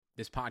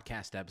This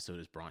podcast episode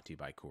is brought to you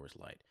by Coors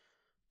Light.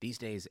 These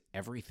days,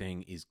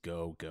 everything is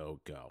go, go,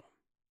 go.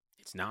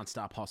 It's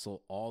nonstop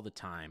hustle all the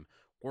time.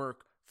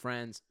 Work,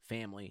 friends,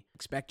 family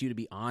expect you to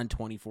be on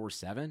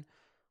 24/7.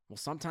 Well,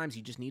 sometimes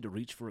you just need to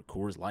reach for a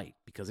Coors Light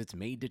because it's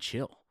made to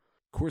chill.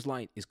 Coors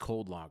Light is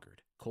cold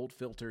lagered, cold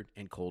filtered,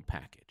 and cold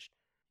packaged.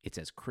 It's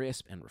as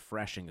crisp and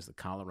refreshing as the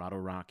Colorado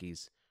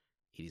Rockies.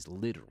 It is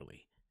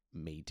literally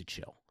made to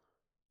chill.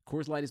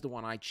 Coors Light is the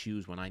one I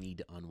choose when I need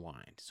to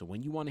unwind. So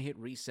when you want to hit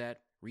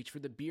reset, reach for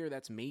the beer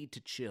that's made to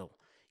chill.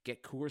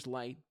 Get Coors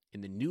Light in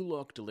the new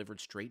look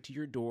delivered straight to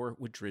your door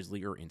with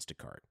Drizzly or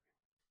Instacart.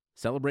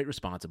 Celebrate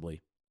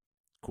responsibly.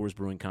 Coors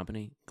Brewing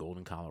Company,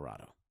 Golden,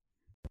 Colorado.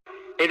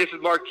 Hey, this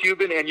is Mark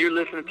Cuban, and you're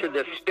listening to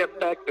the Step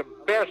Back, the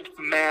best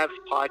Mavs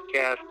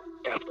podcast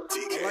ever.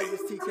 I like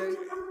this, TK.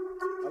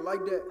 I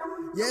like that.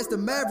 Yeah, it's the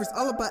Mavericks,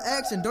 all about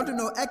action. Don't do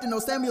no acting, no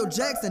Samuel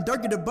Jackson.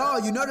 Dirk get the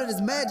ball, you know that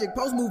it's magic.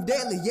 Post move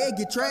deadly, yeah,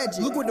 get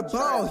tragic. Look with the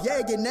ball,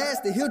 yeah, get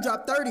nasty. He'll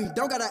drop 30,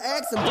 don't gotta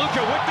ask him.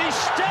 Luka with the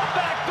step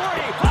back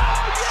three. Oh,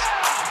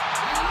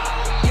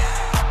 yeah!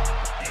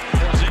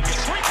 Porzingis,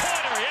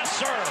 three-pointer, yes,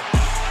 sir.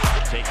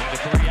 Taking the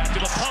three after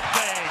the pump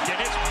fake, and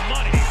it's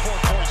money for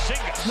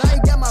Porzingis. Now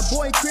you got my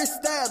boy Chris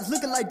Stabs,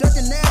 looking like Dirk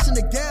and Nash in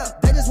the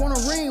gap. They just want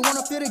a ring, want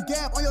to fill the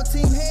gap on your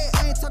team head.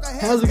 I ain't talking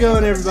head. How's it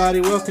going, everybody?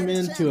 Welcome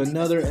into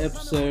another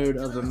episode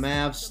of the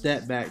Mavs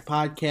Step Back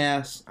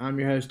Podcast. I'm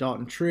your host,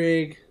 Dalton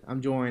Trigg.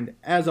 I'm joined,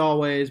 as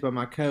always, by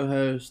my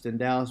co-host and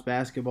Dallas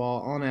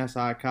Basketball on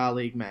SI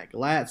colleague, Matt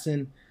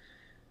Galatson.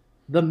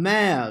 The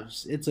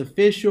Mavs, it's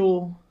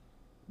official.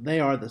 They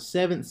are the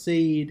 7th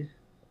seed.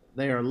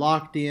 They are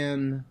locked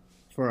in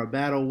for a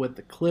battle with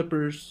the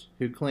Clippers,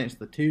 who clinched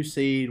the 2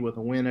 seed with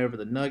a win over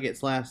the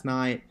Nuggets last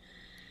night.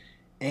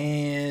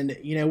 And,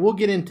 we'll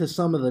get into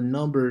some of the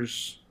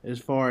numbers as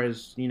far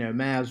as,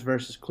 Mavs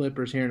versus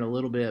Clippers here in a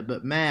little bit.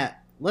 But,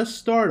 Matt, let's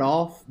start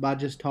off by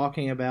just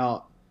talking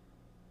about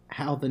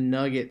how the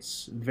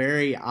Nuggets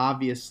very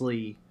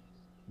obviously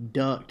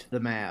ducked the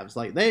Mavs.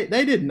 Like,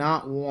 they did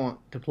not want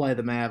to play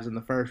the Mavs in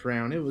the first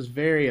round. It was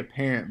very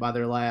apparent by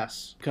their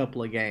last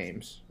couple of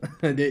games.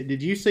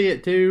 Did you see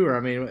it too?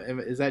 Or,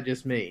 is that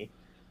just me?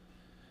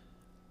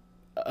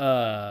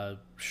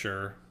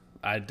 Sure.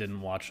 I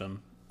didn't watch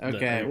them.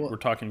 Okay, we're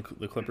talking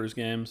the Clippers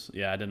games.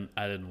 Yeah, I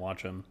didn't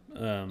watch them.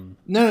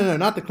 No,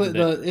 not the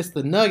Clippers. It's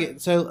the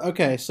Nuggets.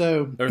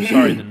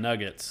 The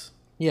Nuggets.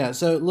 Yeah,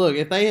 so look,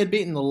 if they had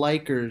beaten the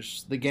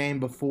Lakers the game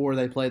before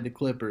they played the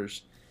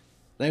Clippers,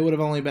 they would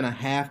have only been a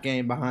half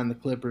game behind the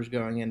Clippers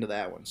going into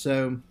that one.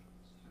 So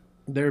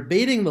they're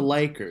beating the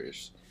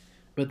Lakers,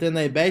 but then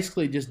they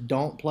basically just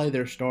don't play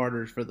their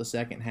starters for the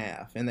second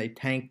half, and they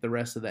tank the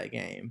rest of that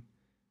game.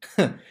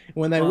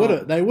 When they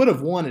would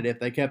have won it if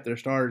they kept their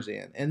starters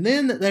in. And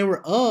then they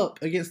were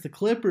up against the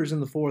Clippers in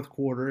the fourth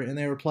quarter, and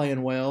they were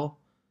playing well,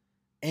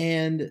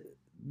 and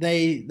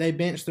they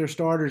benched their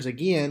starters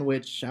again,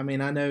 which, I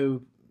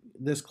know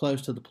this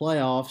close to the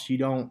playoffs, you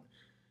don't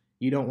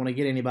want to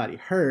get anybody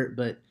hurt,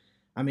 but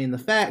the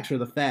facts are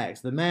the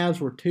facts. The Mavs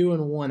were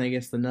 2-1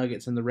 against the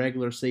Nuggets in the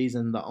regular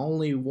season. The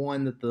only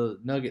one that the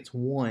Nuggets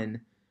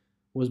won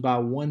was by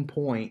 1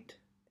 point,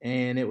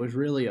 and it was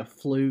really a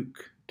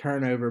fluke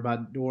turnover by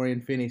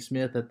Dorian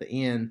Finney-Smith at the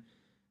end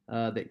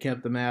that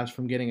kept the Mavs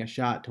from getting a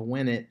shot to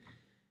win it.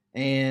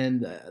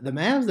 And the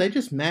Mavs, they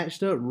just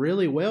matched up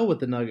really well with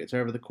the Nuggets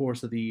over the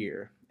course of the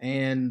year.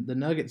 And the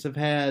Nuggets have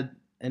had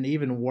an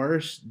even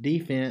worse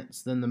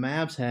defense than the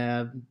Mavs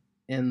have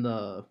in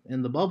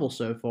the bubble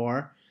so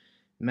far.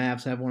 The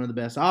Mavs have one of the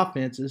best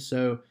offenses.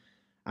 So,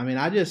 I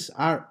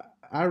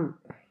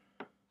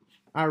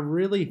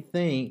really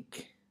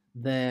think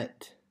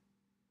that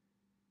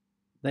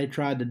they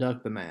tried to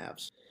duck the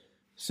Mavs.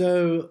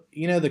 So,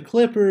 the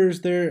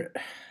Clippers, they're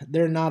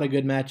not a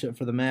good matchup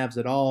for the Mavs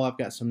at all. I've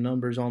got some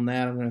numbers on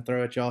that I'm going to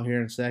throw at y'all here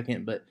in a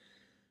second. But,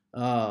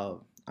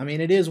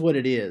 it is what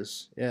it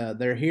is.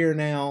 They're here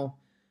now.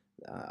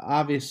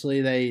 Obviously,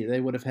 they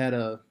would have had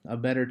a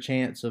better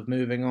chance of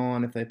moving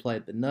on if they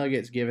played the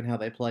Nuggets, given how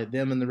they played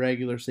them in the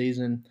regular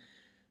season.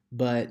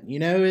 But,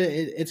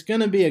 it's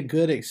going to be a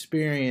good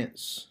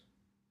experience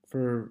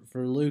for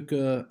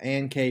Luka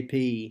and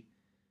KP,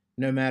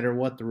 no matter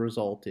what the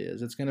result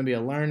is. It's going to be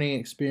a learning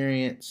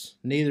experience.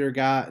 Neither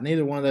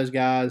one of those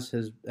guys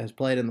has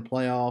played in the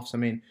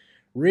playoffs.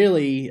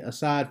 Really,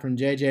 aside from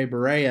JJ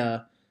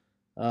Barea,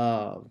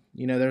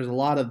 there's a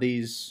lot of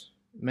these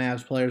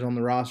Mavs players on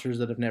the rosters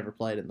that have never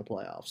played in the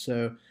playoffs.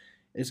 So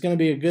it's going to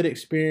be a good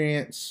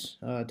experience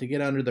to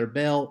get under their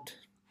belt.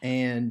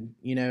 And,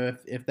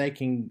 if they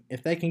can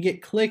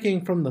get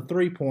clicking from the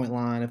 3-point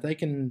line, if they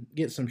can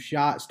get some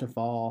shots to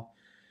fall,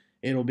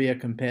 it'll be a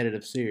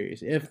competitive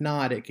series. If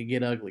not, it could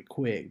get ugly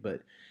quick.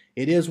 But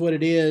it is what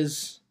it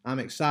is. I'm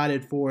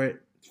excited for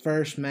it.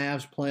 First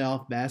Mavs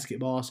playoff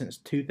basketball since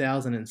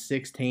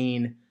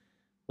 2016.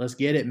 Let's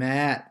get it,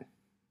 Matt.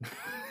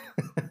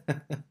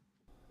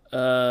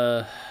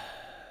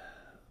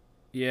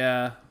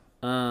 Yeah.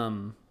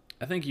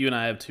 I think you and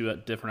I have two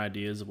different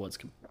ideas of what's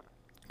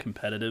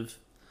competitive.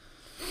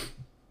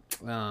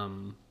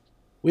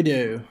 We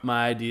do.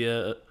 My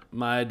idea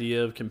my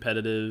idea of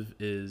competitive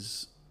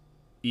is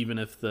even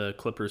if the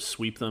Clippers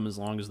sweep them, as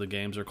long as the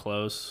games are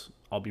close,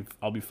 I'll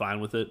be fine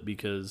with it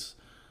because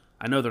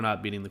I know they're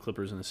not beating the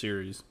Clippers in a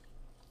series.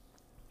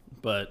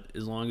 But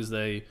as long as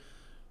they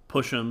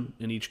push them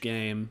in each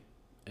game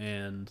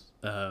and,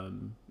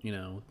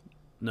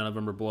 none of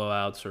them are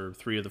blowouts or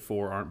 3 of the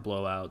 4 aren't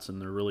blowouts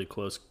and they're really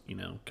close,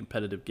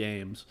 competitive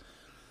games,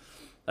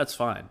 that's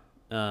fine.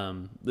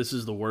 This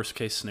is the worst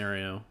case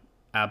scenario,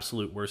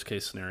 absolute worst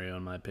case scenario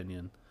in my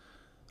opinion.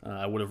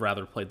 I would have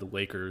rather played the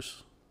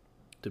Lakers,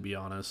 to be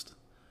honest.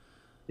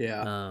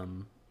 Yeah.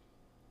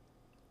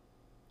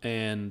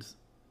 And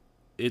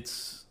it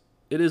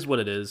is what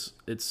it is.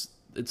 It's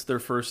their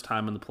first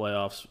time in the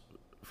playoffs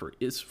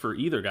for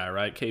either guy,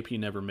 right? KP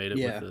never made it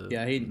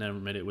he never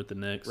made it with the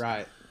Knicks.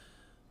 Right.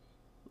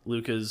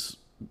 Luka's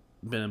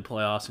been in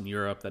playoffs in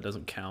Europe. That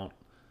doesn't count.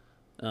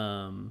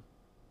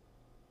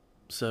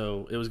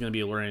 So it was going to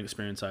be a learning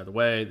experience either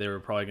way. They were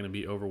probably going to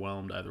be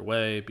overwhelmed either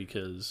way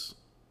because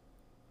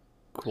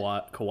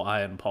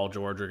Kawhi and Paul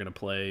George are going to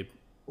play.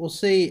 Well,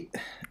 see,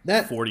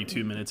 that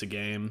 42 minutes a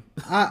game.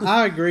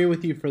 I agree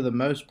with you for the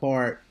most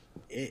part.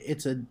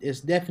 It's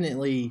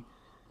definitely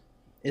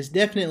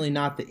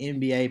not the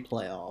NBA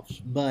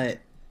playoffs, but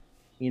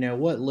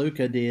what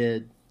Luka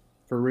did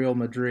for Real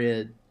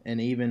Madrid, and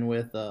even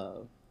with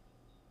with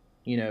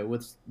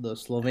the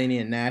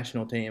Slovenian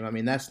national team. I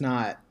mean, that's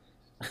not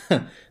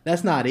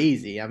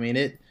easy. I mean,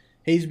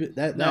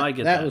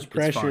 that was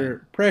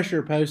pressure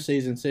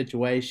postseason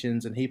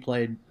situations, and he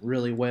played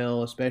really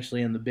well,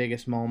 especially in the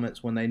biggest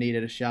moments when they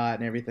needed a shot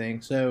and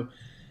everything. So,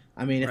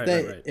 I mean, if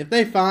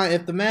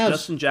the Mavs,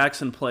 Justin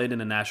Jackson played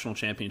in a national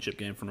championship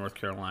game for North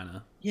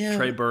Carolina. Yeah,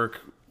 Trey Burke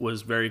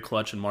was very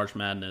clutch in March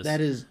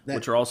Madness.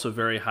 Which are also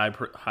very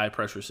high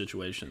pressure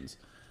situations.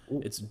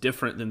 It's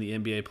different than the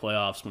NBA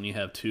playoffs when you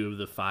have 2 of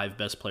the 5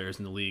 best players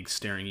in the league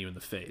staring you in the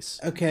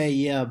face. Okay,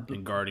 yeah,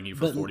 and guarding you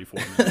for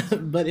 44 minutes.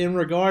 But in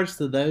regards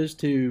to those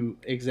 2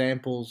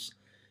 examples,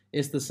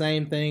 it's the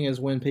same thing as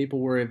when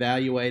people were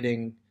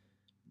evaluating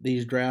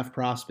these draft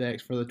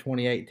prospects for the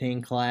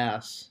 2018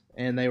 class,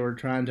 and they were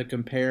trying to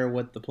compare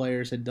what the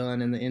players had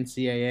done in the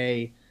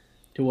NCAA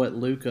to what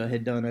Luka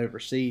had done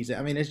overseas.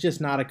 I mean, it's just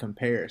not a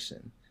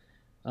comparison.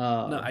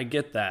 No, I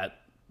get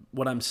that.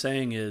 What I'm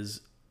saying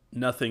is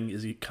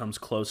nothing comes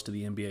close to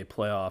the NBA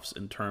playoffs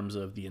in terms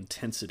of the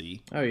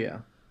intensity. Oh,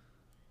 yeah.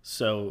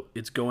 So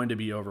it's going to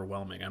be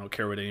overwhelming. I don't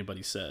care what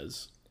anybody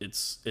says.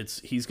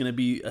 He's going to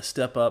be a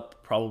step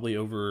up probably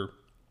over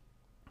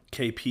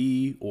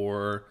KP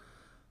or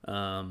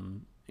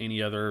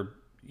any other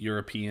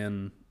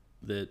European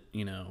that,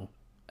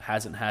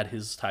 hasn't had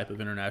his type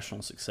of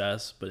international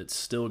success, but it's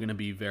still going to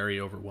be very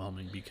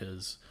overwhelming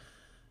because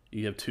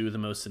you have 2 of the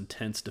most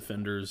intense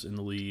defenders in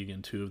the league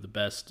and 2 of the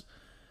best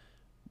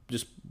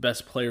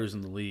players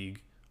in the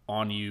league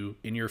on you,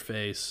 in your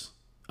face,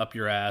 up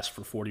your ass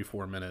for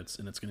 44 minutes,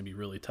 and it's going to be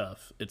really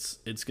tough. It's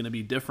going to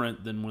be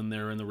different than when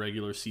they're in the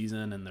regular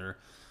season and they're,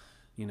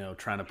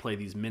 trying to play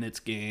these minutes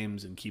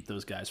games and keep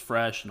those guys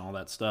fresh and all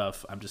that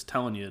stuff. I'm just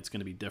telling you, it's going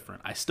to be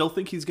different. I still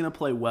think he's going to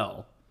play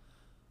well.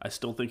 I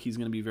still think he's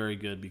going to be very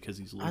good because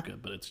he's Luka,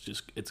 but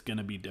it's going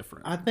to be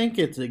different. I think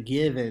it's a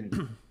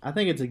given. I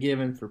think it's a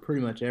given for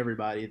pretty much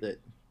everybody that,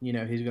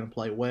 he's going to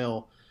play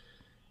well.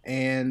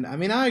 And, I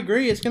mean, I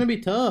agree. It's going to be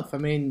tough. I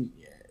mean,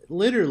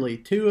 literally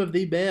 2 of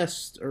the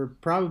best, or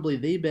probably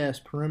the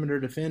best,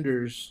 perimeter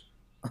defenders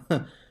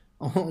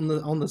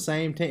on the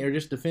same team, or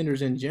just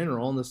defenders in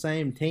general on the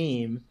same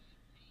team.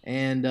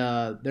 And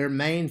their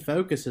main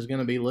focus is going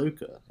to be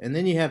Luka. And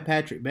then you have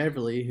Patrick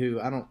Beverley, who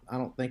I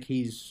don't think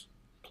he's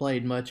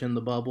played much in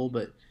the bubble,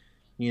 but,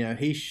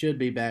 he should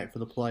be back for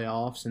the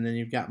playoffs. And then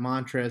you've got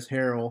Montrezl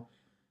Harrell.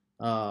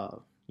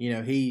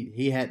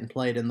 He hadn't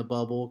played in the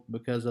bubble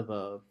because of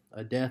a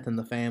death in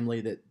the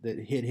family that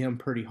hit him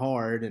pretty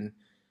hard, and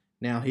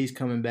now he's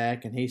coming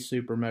back and he's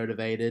super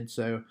motivated.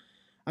 So,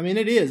 I mean,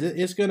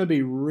 it's going to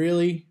be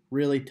really,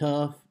 really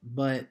tough,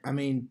 but I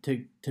mean,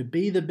 to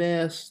be the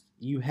best,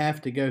 you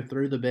have to go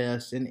through the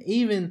best. And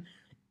even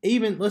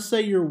let's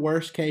say your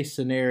worst case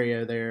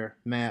scenario there,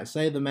 Matt,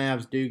 say the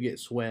Mavs do get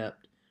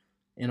swept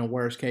in a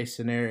worst case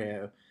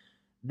scenario,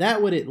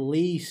 that would at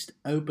least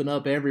open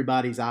up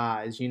everybody's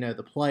eyes,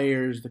 the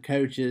players, the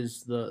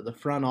coaches, the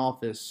front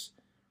office.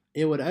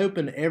 It would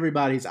open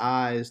everybody's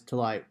eyes to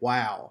like,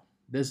 wow,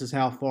 this is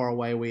how far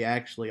away we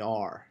actually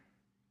are,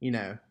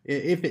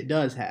 if it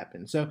does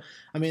happen. So,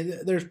 I mean,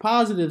 there's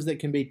positives that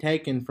can be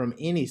taken from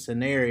any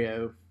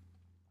scenario,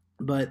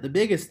 but the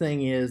biggest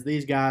thing is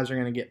these guys are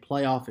going to get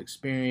playoff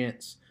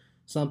experience,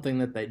 something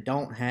that they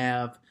don't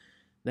have.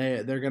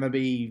 They're going to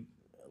be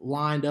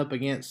lined up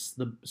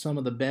against some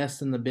of the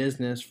best in the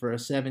business for a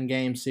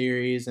 7-game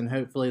series, and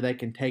hopefully they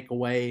can take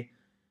away,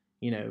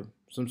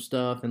 some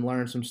stuff and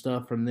learn some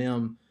stuff from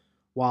them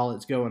while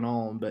it's going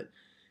on. But,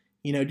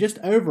 just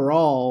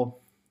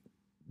overall,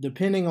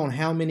 depending on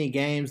how many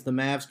games the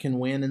Mavs can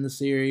win in the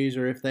series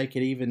or if they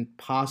could even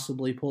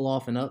possibly pull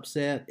off an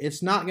upset,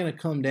 it's not going to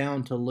come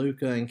down to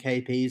Luka and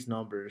KP's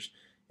numbers.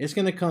 It's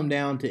going to come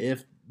down to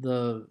if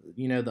the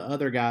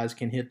other guys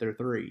can hit their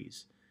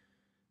threes,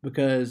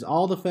 because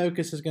all the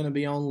focus is going to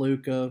be on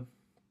Luka.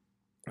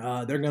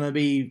 They're going to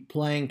be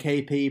playing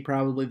KP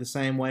probably the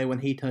same way when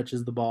he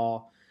touches the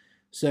ball.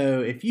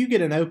 So if you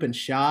get an open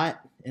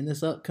shot in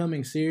this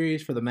upcoming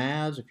series for the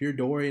Mavs, if you're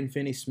Dorian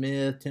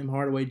Finney-Smith, Tim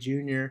Hardaway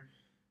Jr.,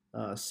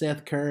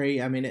 Seth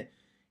Curry, I mean,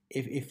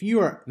 if you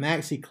are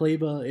Maxi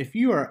Kleber, if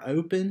you are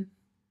open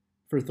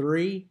for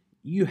three,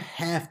 you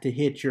have to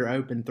hit your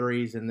open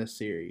threes in this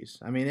series.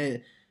 I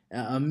mean,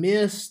 a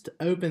missed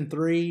open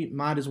three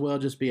might as well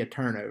just be a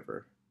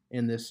turnover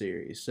in this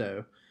series.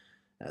 So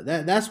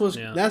that's what's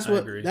going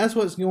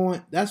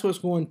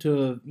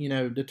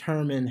to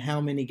determine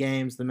how many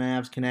games the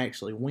Mavs can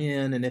actually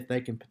win and if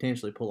they can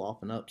potentially pull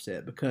off an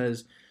upset.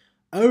 Because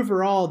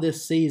overall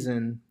this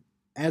season,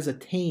 as a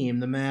team,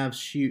 the Mavs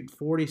shoot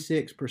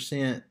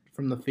 46%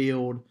 from the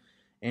field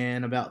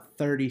and about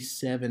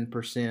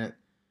 37%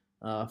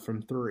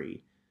 from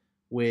three,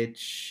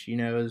 which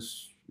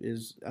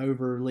is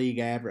over league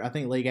average. I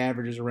think league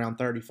average is around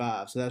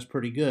 35, so that's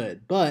pretty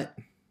good. But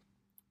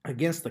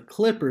against the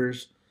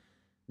Clippers,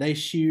 they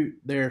shoot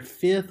their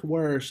 5th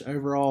worst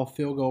overall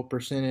field goal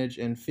percentage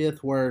and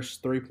 5th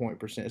worst three-point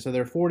percentage. So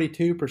they're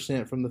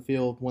 42% from the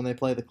field when they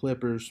play the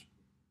Clippers,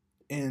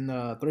 and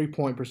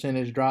three-point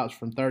percentage drops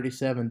from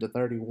 37 to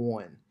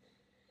 31.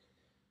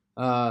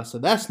 So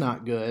that's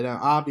not good.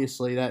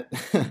 Obviously, that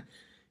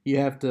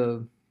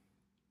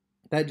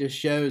that just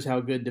shows how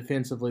good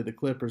defensively the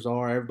Clippers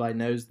are. Everybody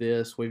knows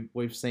this.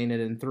 We've seen it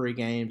in 3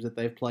 games that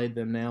they've played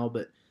them now.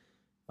 But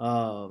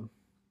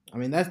I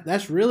mean,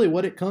 that's really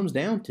what it comes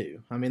down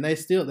to. I mean, they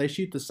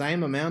shoot the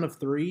same amount of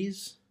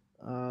threes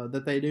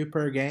that they do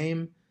per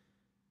game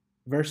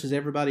versus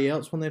everybody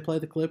else when they play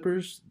the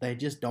Clippers. They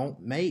just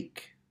don't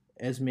make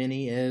as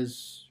many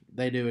as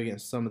they do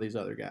against some of these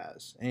other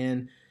guys.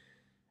 And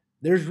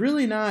there's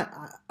really not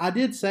 – I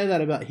did say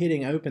that about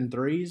hitting open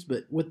threes,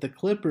 but with the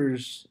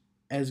Clippers,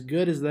 as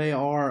good as they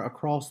are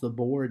across the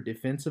board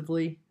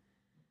defensively,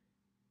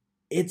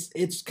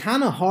 it's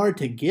kind of hard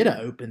to get an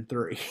open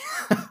three.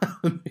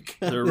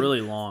 They're really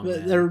long.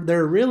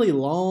 They're really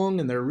long,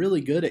 and they're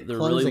really good at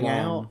closing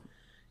out.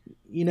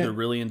 They're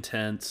really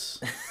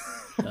intense.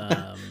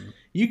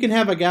 You can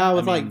have a guy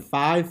with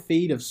 5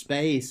 feet of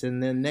space,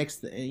 and then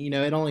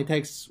it only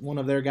takes one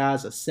of their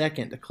guys a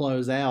second to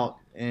close out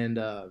and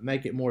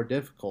make it more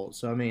difficult.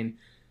 So, I mean,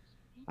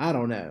 I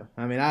don't know.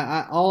 I mean,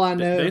 all I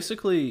know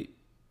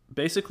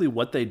basically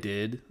what they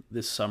did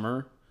this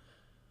summer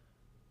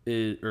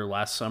or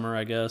last summer,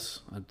 I guess.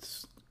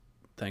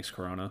 Thanks,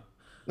 Corona.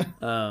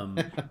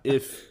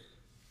 If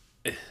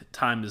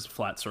time is a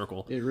flat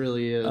circle, it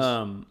really is.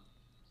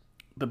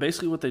 But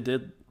basically, what they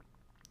did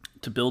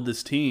to build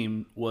this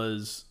team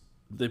was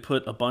they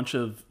put a bunch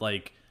of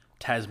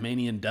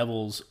Tasmanian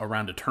devils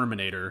around a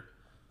Terminator,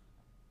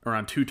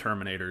 around 2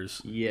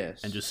 Terminators,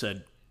 yes, and just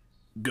said,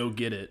 "Go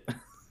get it."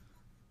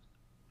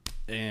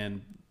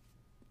 And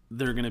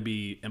they're going to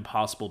be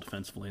impossible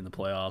defensively in the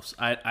playoffs.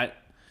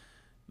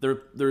 There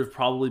have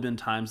probably been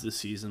times this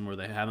season where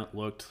they haven't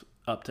looked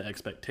up to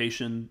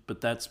expectation,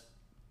 but that's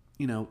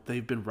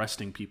they've been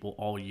resting people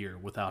all year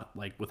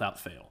without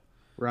fail.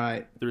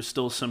 Right. There's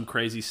still some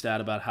crazy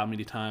stat about how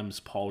many times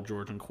Paul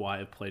George and Kawhi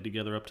have played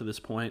together up to this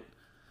point,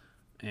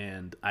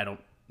 and I don't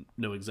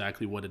know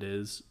exactly what it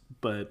is,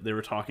 but they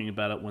were talking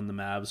about it when the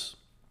Mavs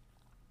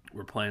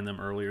were playing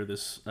them earlier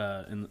this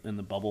in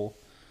the bubble,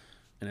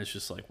 and it's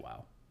just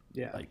wow.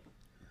 Yeah.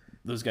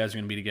 Those guys are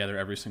going to be together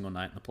every single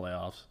night in the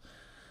playoffs.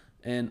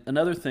 And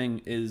another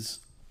thing is,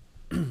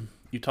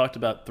 you talked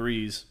about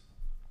threes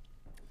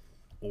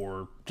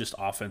or just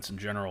offense in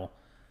general.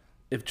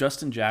 If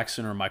Justin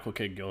Jackson or Michael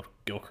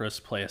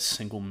Kidd-Gilchrist play a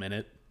single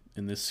minute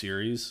in this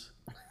series,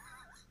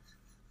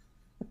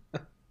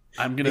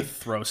 I'm going to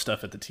throw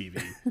stuff at the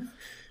TV.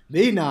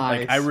 Be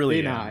nice. I really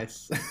am.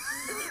 Nice.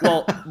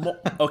 Well,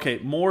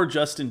 more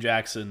Justin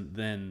Jackson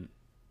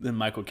than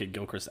Michael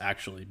Kidd-Gilchrist,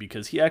 actually,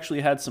 because he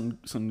actually had some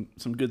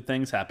good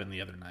things happen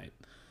the other night.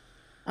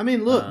 I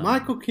mean, look,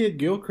 Michael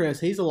Kidd-Gilchrist,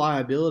 he's a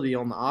liability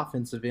on the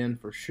offensive end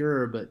for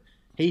sure, but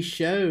he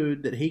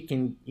showed that he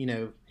can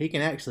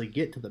actually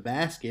get to the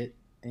basket,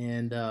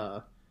 and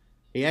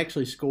he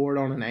actually scored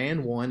on an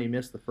and one. He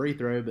missed the free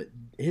throw, but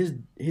his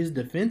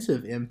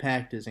defensive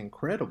impact is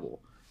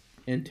incredible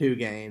in 2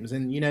 games.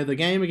 And the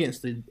game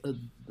against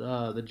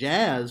the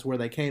Jazz, where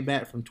they came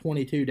back from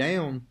 22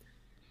 down,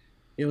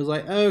 it was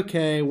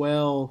okay,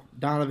 well,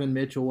 Donovan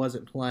Mitchell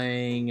wasn't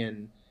playing,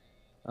 and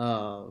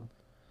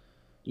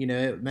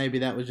maybe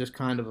that was just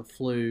kind of a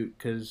fluke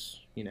because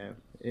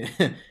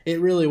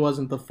it really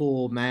wasn't the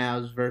full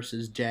Mavs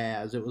versus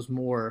Jazz. It was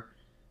more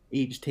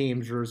each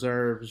team's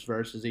reserves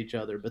versus each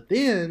other. But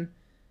then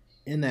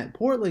in that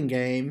Portland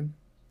game,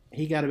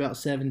 he got about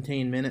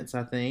 17 minutes,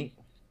 I think,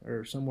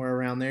 or somewhere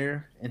around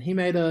there, and he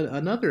made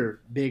another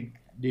big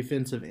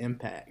defensive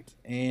impact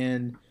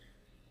and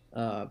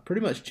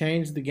pretty much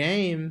changed the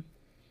game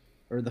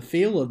or the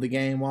feel of the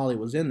game while he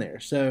was in there.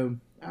 So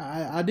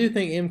I do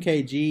think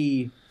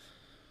MKG,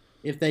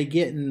 if they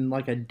get in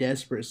a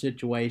desperate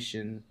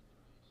situation,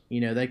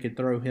 they could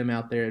throw him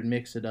out there and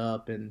mix it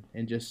up and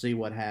just see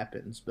what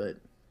happens. But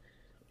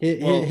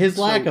his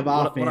lack of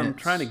offense. What I'm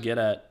trying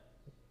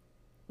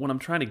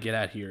to get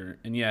at here,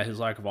 and yeah, his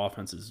lack of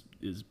offense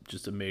is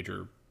just a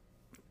major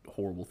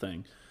horrible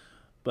thing.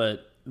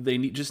 But they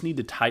just need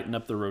to tighten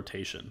up the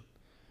rotation.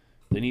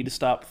 They need to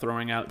stop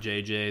throwing out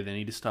JJ. They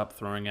need to stop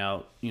throwing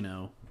out,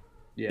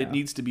 It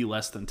needs to be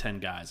less than 10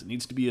 guys. It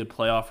needs to be a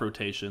playoff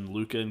rotation.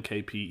 Luka and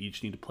KP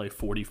each need to play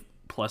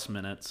 40-plus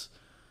minutes.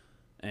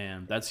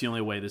 And that's the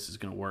only way this is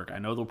going to work. I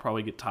know they'll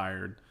probably get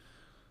tired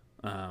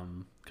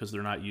because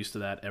they're not used to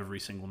that every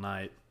single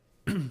night.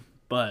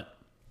 But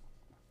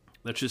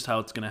that's just how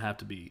it's going to have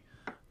to be.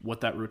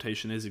 What that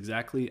rotation is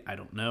exactly, I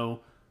don't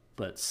know.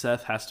 But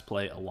Seth has to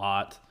play a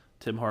lot.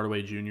 Tim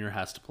Hardaway Jr.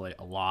 has to play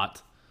a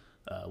lot.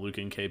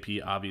 Luka and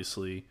KP,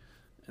 obviously.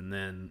 And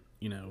then,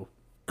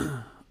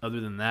 other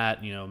than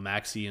that,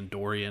 Maxey and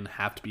Dorian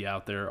have to be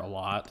out there a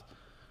lot.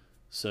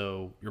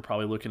 So you're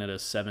probably looking at a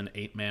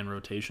 7-8 man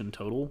rotation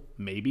total,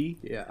 maybe.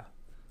 Yeah.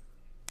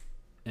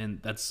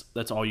 And that's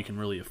all you can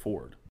really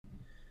afford.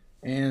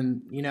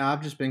 And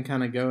I've just been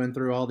kind of going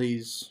through all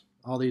these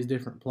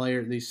different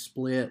players, these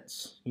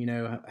splits.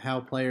 How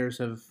players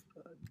have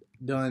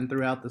done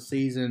throughout the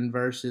season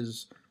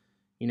versus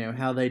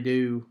how they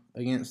do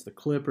against the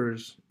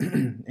Clippers.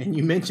 And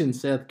you mentioned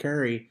Seth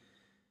Curry.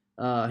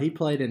 He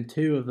played in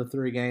 2 of the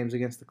 3 games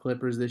against the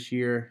Clippers this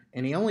year,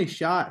 and he only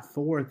shot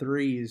 4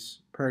 threes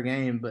per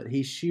game, but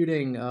he's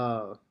shooting,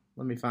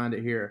 let me find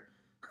it here,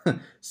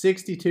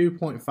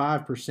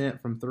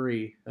 62.5% from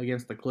 3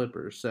 against the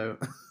Clippers. So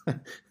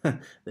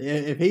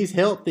if he's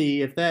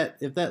healthy, if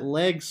that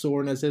leg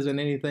soreness isn't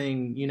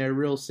anything,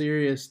 real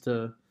serious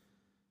to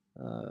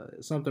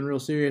something real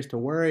serious to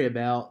worry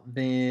about,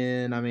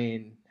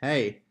 then,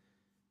 hey,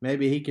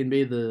 maybe he can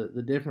be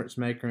the difference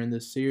maker in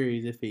this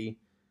series if he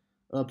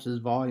ups his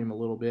volume a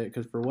little bit,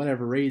 because for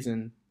whatever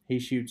reason, he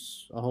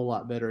shoots a whole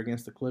lot better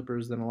against the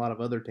Clippers than a lot of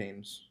other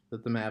teams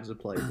that the Mavs have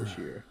played this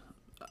year.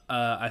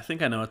 I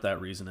think I know what that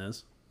reason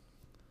is.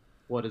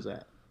 What is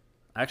that?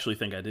 I actually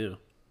think I do.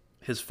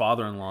 His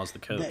father-in-law is the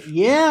coach.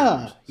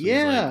 Yeah.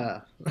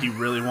 He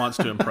really wants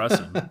to impress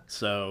him.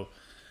 So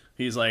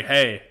he's like,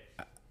 hey,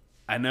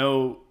 I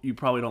know you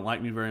probably don't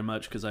like me very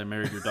much because I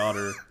married your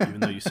daughter, even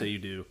though you say you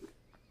do.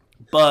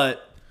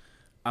 But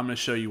I'm going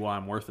to show you why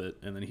I'm worth it.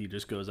 And then he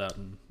just goes out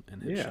and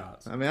hits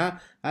shots. I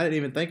didn't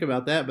even think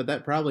about that, but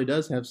that probably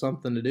does have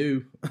something to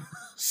do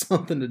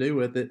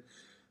with it.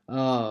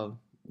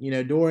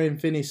 Dorian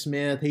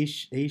Finney-Smith,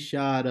 he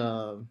shot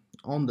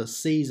on the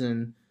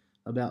season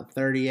about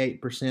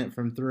 38%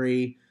 from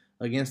 3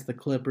 against the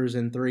Clippers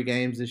in 3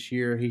 games this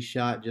year. He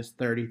shot just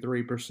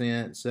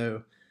 33%.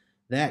 So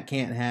that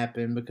can't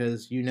happen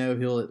because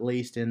he'll at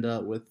least end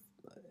up with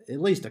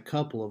at least a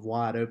couple of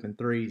wide open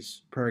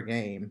threes per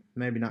game.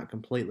 Maybe not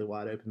completely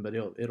wide open, but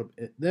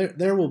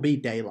there will be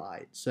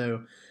daylight.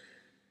 So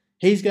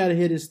he's got to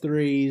hit his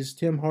threes.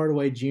 Tim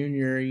Hardaway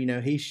Jr.,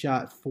 he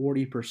shot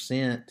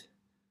 40%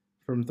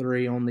 from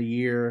 3 on the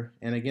year,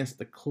 and against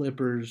the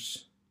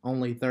Clippers,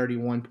 only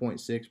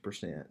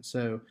 31.6%.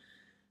 So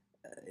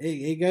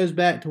it goes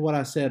back to what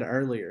I said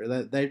earlier,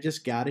 that they've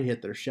just got to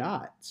hit their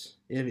shots.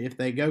 If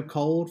they go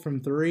cold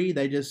from 3,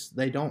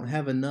 they don't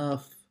have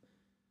enough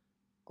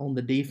on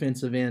the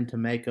defensive end to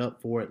make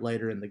up for it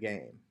later in the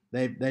game.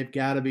 They've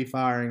got to be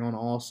firing on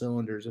all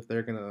cylinders if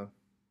they're going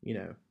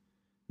to,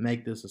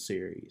 make this a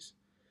series.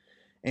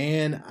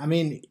 And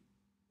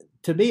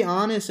to be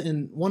honest,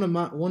 and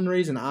one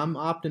reason I'm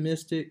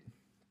optimistic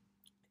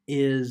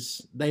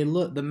is the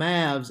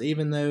Mavs,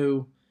 even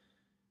though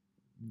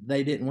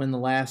they didn't win the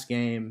last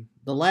game,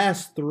 the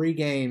last 3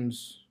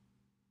 games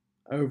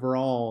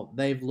overall,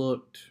 they've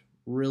looked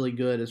really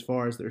good as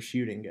far as their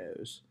shooting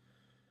goes.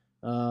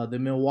 The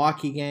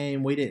Milwaukee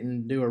game, we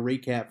didn't do a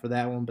recap for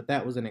that one, but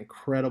that was an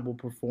incredible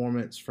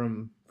performance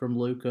from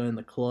Luka in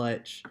the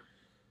clutch.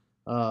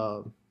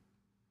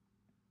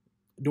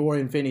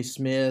 Dorian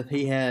Finney-Smith,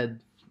 he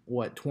had,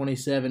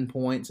 27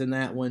 points in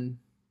that one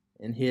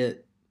and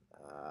hit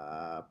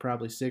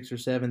probably 6 or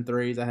 7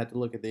 threes. I had to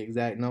look at the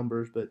exact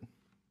numbers, but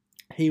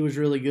he was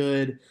really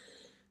good.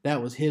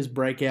 That was his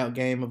breakout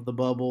game of the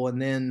bubble.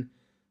 And then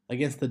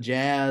against the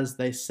Jazz,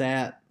 they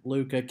sat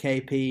Luka,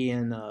 KP,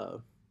 and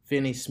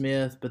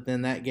Finney-Smith, but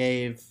then that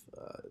gave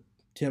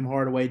Tim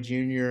Hardaway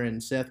Jr.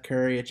 and Seth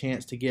Curry a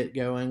chance to get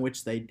going,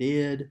 which they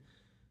did,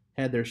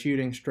 had their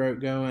shooting stroke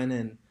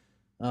going,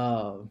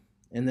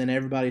 and then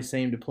everybody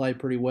seemed to play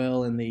pretty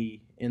well in the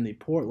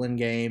Portland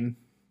game,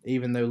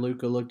 even though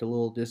Luka looked a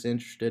little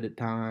disinterested at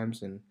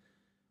times and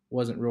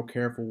wasn't real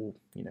careful,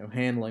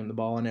 handling the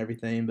ball and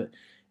everything. But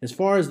as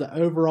far as the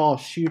overall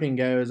shooting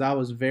goes, I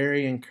was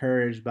very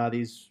encouraged by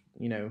these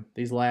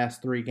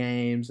last 3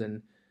 games,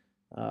 and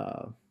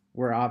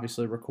we're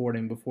obviously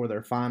recording before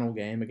their final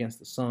game against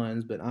the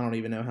Suns, but I don't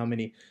even know how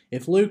many.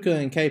 If Luka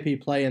and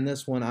KP play in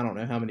this one, I don't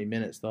know how many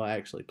minutes they'll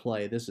actually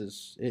play.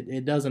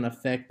 It doesn't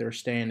affect their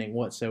standing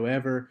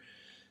whatsoever.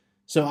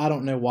 So I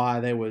don't know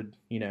why they would,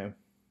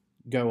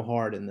 go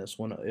hard in this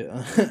one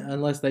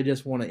unless they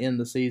just want to end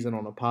the season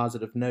on a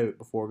positive note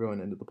before going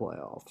into the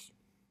playoffs.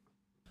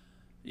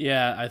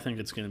 Yeah, I think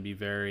it's going to be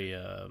very,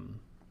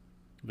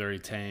 very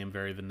tame,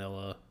 very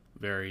vanilla,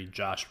 very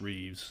Josh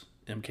Reeves,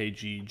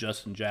 MKG,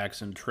 Justin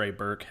Jackson, Trey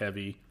Burke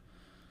heavy.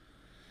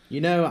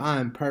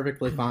 I'm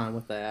perfectly fine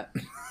with that.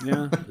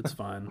 Yeah, it's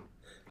fine.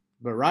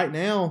 But right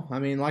now, I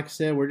mean, like I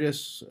said, we're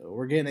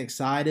getting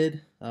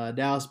excited.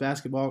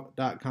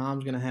 DallasBasketball.com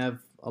is going to have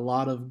a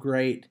lot of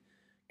great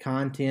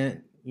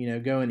content,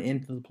 going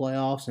into the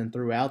playoffs and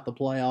throughout the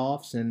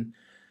playoffs. And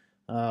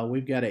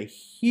we've got a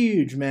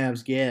huge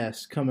Mavs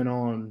guest coming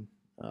on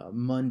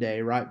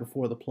Monday right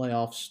before the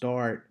playoffs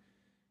start,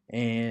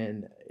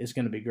 and it's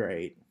going to be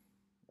great.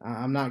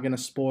 I'm not going to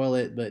spoil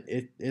it, but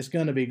it's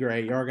going to be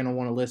great. You are going to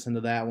want to listen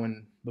to that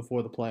one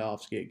before the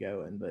playoffs get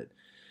going. But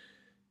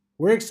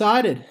we're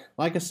excited.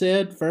 Like I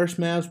said, first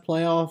Mavs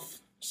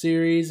playoff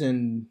series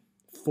in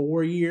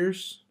 4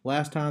 years.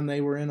 Last time they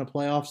were in a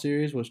playoff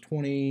series was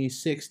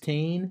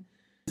 2016.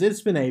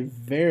 It's been a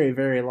very,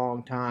 very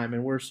long time,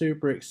 and we're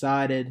super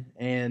excited.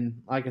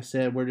 And like I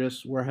said,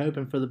 we're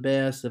hoping for the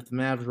best. If the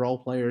Mavs role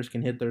players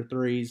can hit their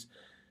threes,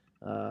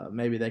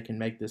 maybe they can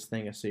make this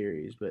thing a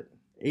series. But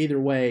either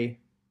way,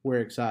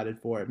 we're excited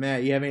for it.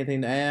 Matt, you have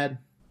anything to add?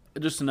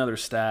 Just another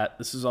stat.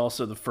 This is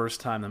also the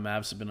first time the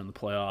Mavs have been in the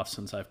playoffs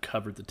since I've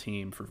covered the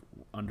team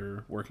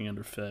working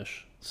under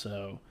Fish.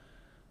 So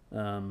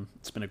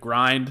it's been a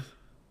grind.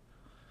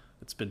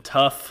 It's been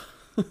tough.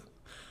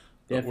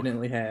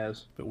 Definitely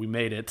has. But we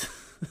made it.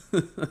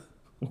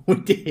 We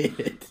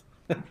did.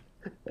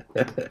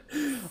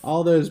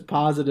 All those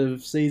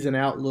positive season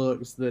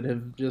outlooks that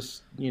have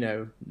just,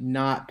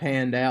 not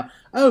panned out.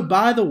 Oh,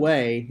 by the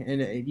way,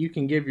 and you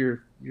can give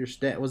your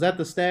stat. Was that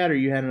the stat, or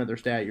you had another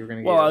stat you were going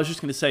to give? Well, I was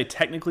just going to say,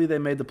 technically they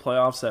made the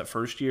playoffs that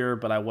first year,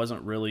 but I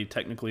wasn't really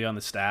technically on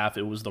the staff.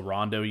 It was the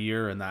Rondo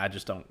year, and I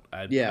just don't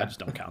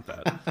count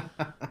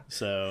that.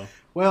 So,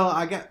 well,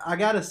 I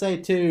got to say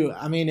too.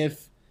 I mean,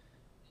 if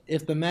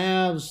the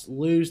Mavs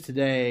lose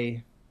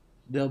today,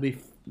 they'll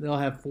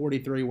have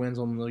 43 wins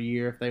on the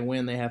year. If they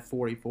win, they have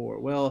 44.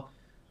 Well,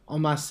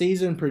 on my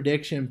season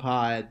prediction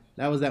pod,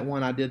 that was that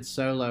one I did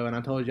solo, and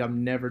I told you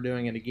I'm never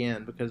doing it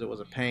again because it was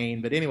a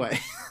pain. But anyway,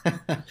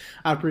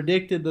 I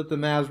predicted that the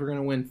Mavs were going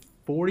to win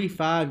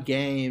 45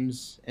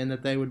 games and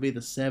that they would be the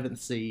 7th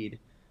seed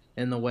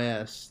in the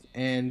West.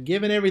 And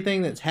given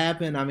everything that's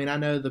happened, I mean, I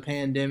know the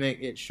pandemic,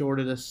 it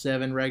shorted us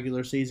 7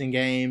 regular season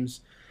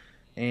games.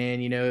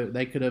 And,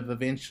 they could have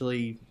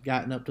eventually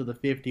gotten up to the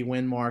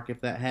 50-win mark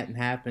if that hadn't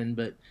happened.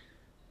 But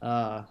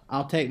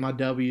I'll take my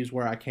W's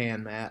where I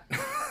can, Matt.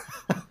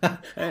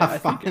 Hey, I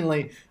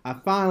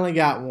finally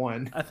got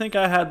one. I think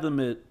I had them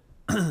at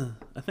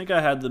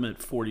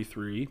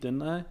 43,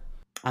 didn't I?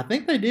 I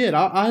think they did.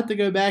 I had to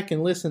go back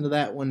and listen to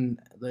that one.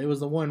 It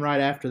was the one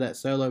right after that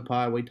solo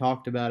pod. We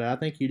talked about it. I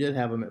think you did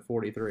have them at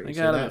 43. I think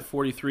I had them at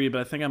 43, but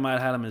I think I might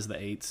have had them as the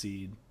 8th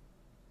seed.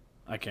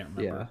 I can't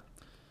remember. Yeah.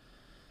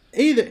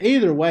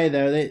 Either way,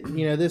 though,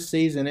 this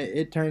season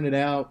it turned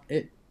out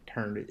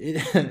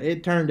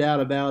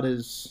about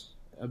as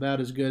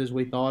good as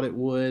we thought it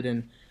would,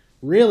 and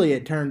really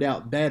it turned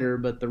out better.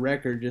 But the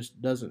record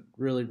just doesn't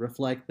really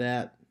reflect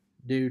that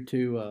due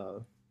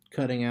to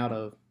cutting out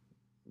of,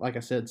 like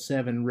I said,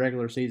 7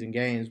 regular season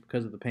games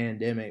because of the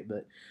pandemic.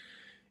 But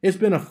it's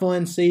been a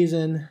fun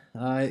season.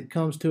 It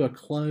comes to a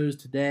close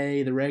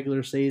today, the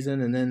regular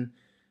season, and then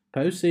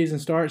postseason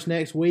starts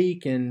next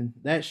week, and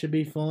that should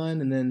be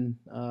fun. And then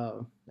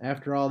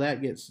after all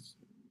that gets,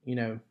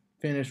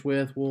 finished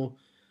with, we'll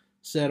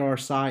set our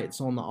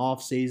sights on the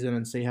off season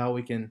and see how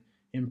we can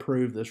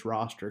improve this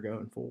roster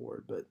going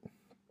forward. But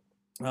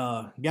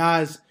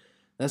guys,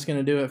 that's going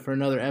to do it for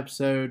another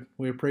episode.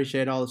 We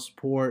appreciate all the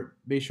support.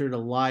 Be sure to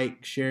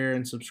like, share,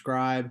 and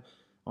subscribe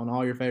on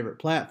all your favorite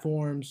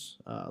platforms.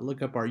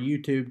 Look up our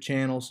YouTube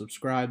channel,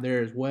 subscribe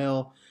there as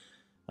well.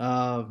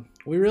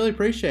 We really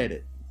appreciate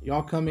it.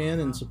 Y'all come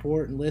in and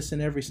support and listen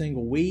every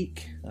single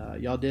week.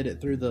 Y'all did it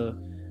through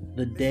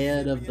the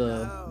dead of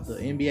the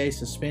NBA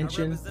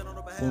suspension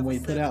when we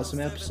put out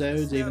some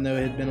episodes, even though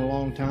it had been a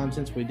long time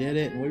since we did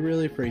it, and we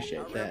really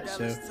appreciate that.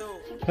 So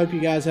hope you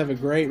guys have a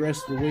great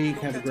rest of the week.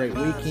 Have a great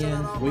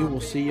weekend. We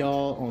will see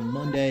y'all on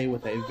Monday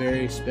with a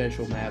very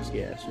special Mavs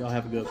guest. Y'all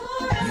have a good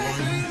one.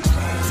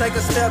 Take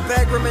a step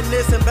back,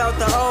 reminiscing about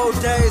the old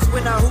days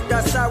when I hooped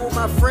outside with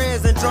my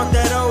friends and drunk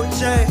that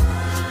OJ.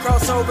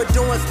 Crossover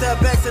doing step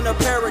backs in a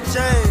pair of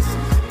J's.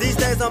 These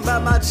days I'm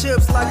about my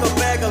chips like a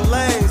bag of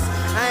Lays.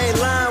 I ain't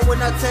lying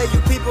when I tell you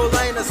people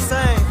ain't the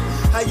same.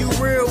 How you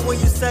real when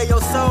you sell your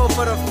soul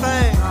for the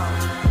fame?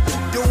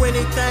 Do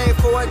anything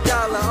for $1.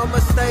 I'ma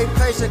stay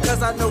patient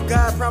cause I know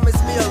God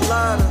promised me a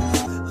lot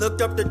of.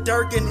 Looked up to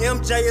Dirk and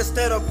MJ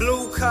instead of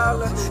blue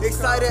collar.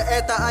 Excited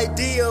at the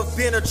idea of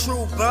being a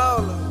true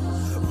baller.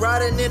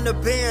 Riding in the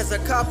Benz, a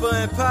copper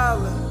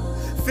Impala.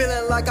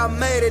 Feeling like I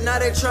made it, now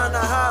they tryna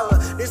holler.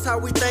 This how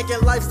we thinking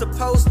life's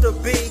supposed to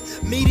be.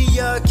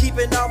 Media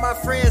keeping all my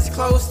friends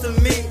close to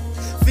me.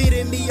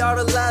 Feeding me all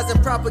the lies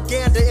and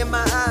propaganda in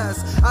my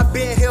eyes. I've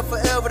been here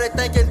forever, they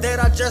thinking that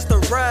I just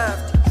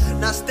arrived.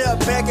 Now step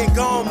back and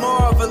go on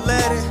marvel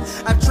at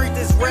it. I treat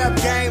this rap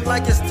game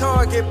like it's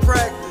target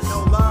practice.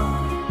 No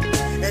lie.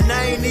 And And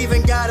I ain't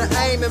even gotta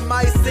aim and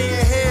might seeing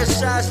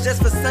headshots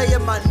just for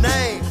saying my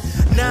name.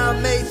 Now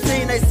I'm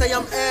 18, they say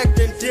I'm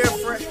acting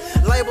different.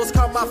 Labels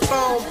call my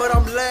phone, but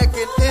I'm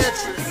lacking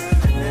interest.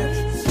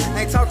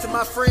 Ain't talked to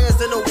my friends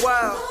in a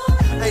while.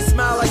 Ain't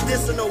smiled like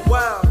this in a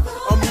while.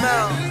 I'm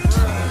out.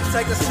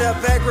 Take a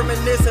step back,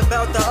 reminiscing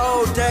about the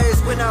old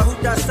days when I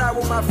hooped outside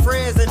with my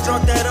friends and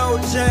drunk that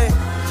OJ.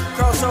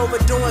 Crossover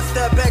doing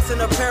step backs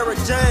in a pair of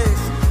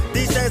J's.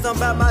 These days I'm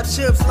about my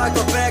chips like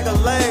a bag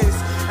of Lays.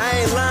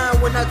 I ain't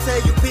lying when I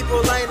tell you people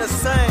ain't the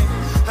same.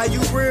 How you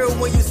real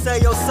when you say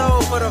your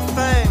soul for the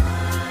fame?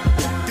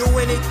 Do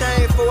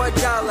anything for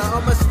 $1,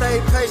 I'ma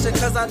stay patient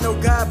cause I know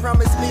God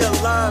promised me a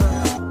lot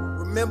of.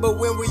 Remember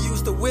when we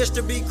used to wish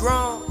to be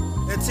grown?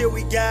 Until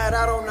we got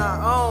out on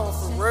our own,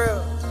 for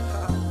real.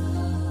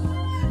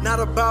 Not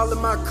a ball in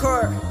my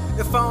court.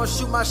 If I don't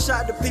shoot my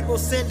shot, the people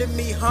sending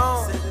me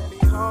home.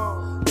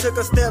 Took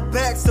a step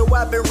back, so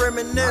I've been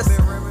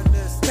reminiscing.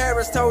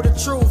 Parents told the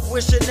truth,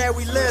 wishing that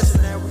we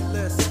listen.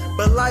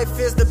 But life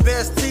is the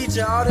best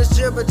teacher. All this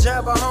jibber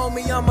jabber,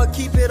 homie, I'ma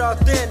keep it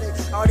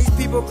authentic. All these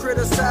people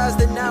criticized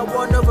and now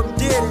one of them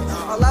did it.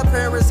 All our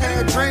parents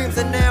had dreams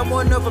and now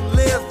one of them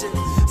lived it.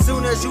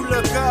 Soon as you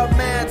look up,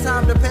 man,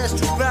 time to pass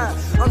you by.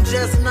 I'm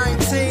just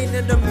 19,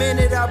 in a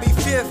minute I'll be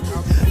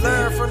 50.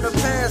 Learn from the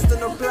past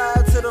and apply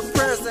it to the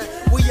present.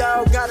 We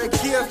all got a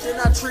gift and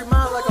I treat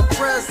mine like a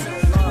present.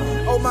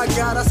 Oh my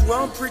God, I swear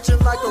I'm preaching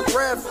like a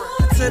reverend.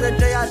 Till the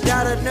day I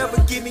die, they'll never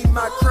give me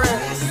my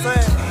credit.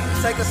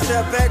 Take a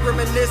step back,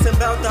 reminiscing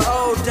about the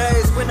old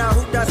days when I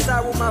hooped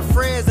outside with my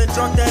friends and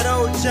drunk that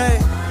OJ.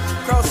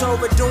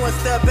 Crossover doing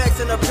step backs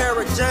in a pair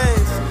of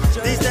J's.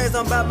 These days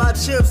I'm about my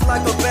chips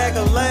like a bag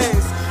of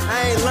Lays.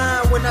 I ain't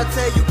lying when I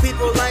tell you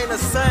people ain't the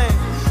same.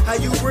 How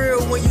you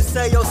real when you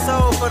say your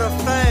soul for the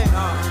fame?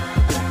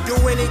 Do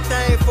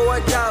anything for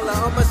 $1,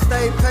 I'ma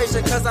stay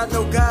patient cause I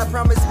know God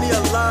promised me a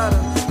lot of.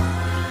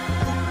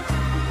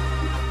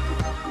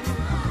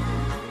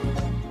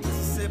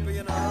 Mississippi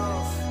in the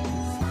house.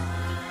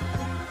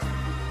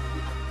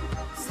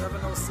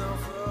 707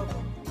 forever.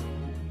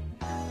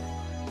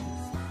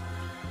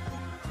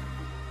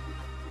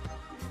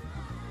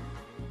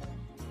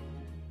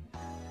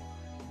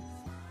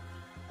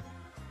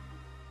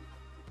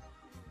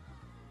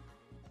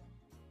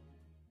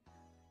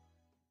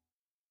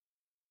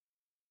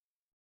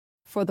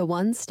 For the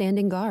ones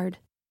standing guard,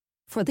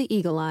 for the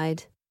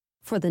eagle-eyed,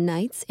 for the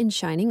knights in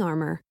shining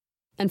armor,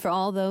 and for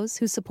all those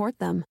who support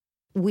them.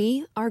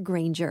 We are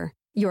Grainger,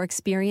 your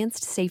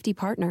experienced safety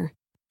partner,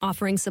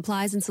 offering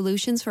supplies and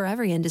solutions for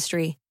every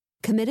industry,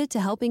 committed to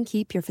helping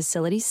keep your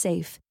facilities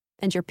safe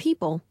and your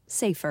people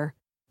safer.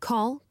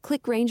 Call,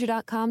 click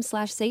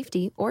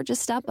Grainger.com/safety, or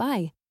just stop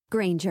by.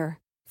 Grainger,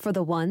 for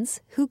the ones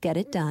who get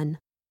it done.